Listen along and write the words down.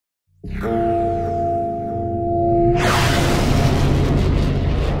Here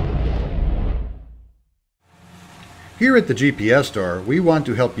at the GPS store, we want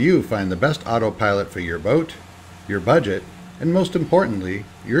to help you find the best autopilot for your boat, your budget, and most importantly,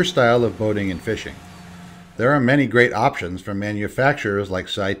 your style of boating and fishing. There are many great options from manufacturers like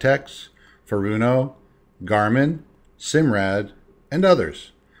SI-TEX, Furuno, Garmin, Simrad, and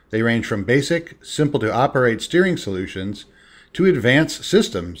others. They range from basic, simple-to-operate steering solutions to advanced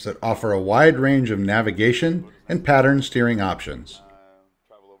systems that offer a wide range of navigation and pattern steering options.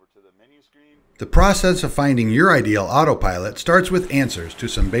 The process of finding your ideal autopilot starts with answers to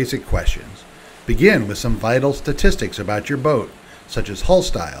some basic questions. Begin with some vital statistics about your boat, such as hull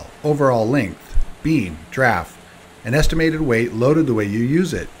style, overall length, beam, draft, and estimated weight loaded the way you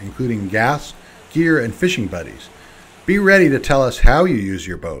use it, including gas, gear, and fishing buddies. Be ready to tell us how you use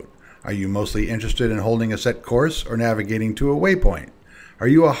your boat. Are you mostly interested in holding a set course or navigating to a waypoint? Are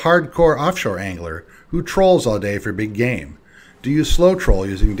you a hardcore offshore angler who trolls all day for big game? Do you slow troll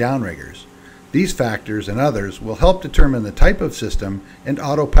using downriggers? These factors and others will help determine the type of system and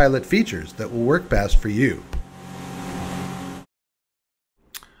autopilot features that will work best for you.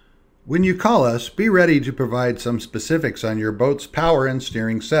 When you call us, be ready to provide some specifics on your boat's power and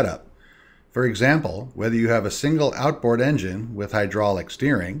steering setup. For example, whether you have a single outboard engine with hydraulic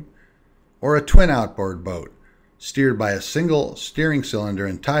steering, or a twin outboard boat steered by a single steering cylinder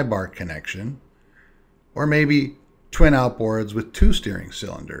and tie bar connection, or maybe twin outboards with two steering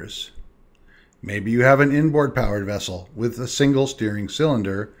cylinders. Maybe you have an inboard powered vessel with a single steering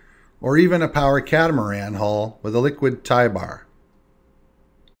cylinder, or even a power catamaran hull with a liquid tie bar.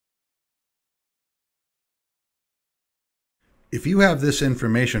 If you have this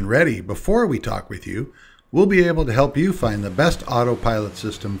information ready before we talk with you, we'll be able to help you find the best autopilot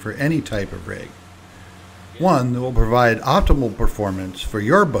system for any type of rig. One that will provide optimal performance for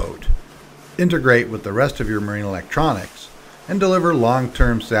your boat, integrate with the rest of your marine electronics, and deliver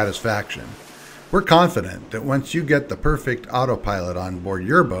long-term satisfaction. We're confident that once you get the perfect autopilot on board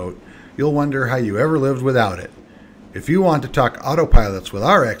your boat, you'll wonder how you ever lived without it. If you want to talk autopilots with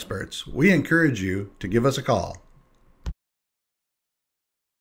our experts, we encourage you to give us a call.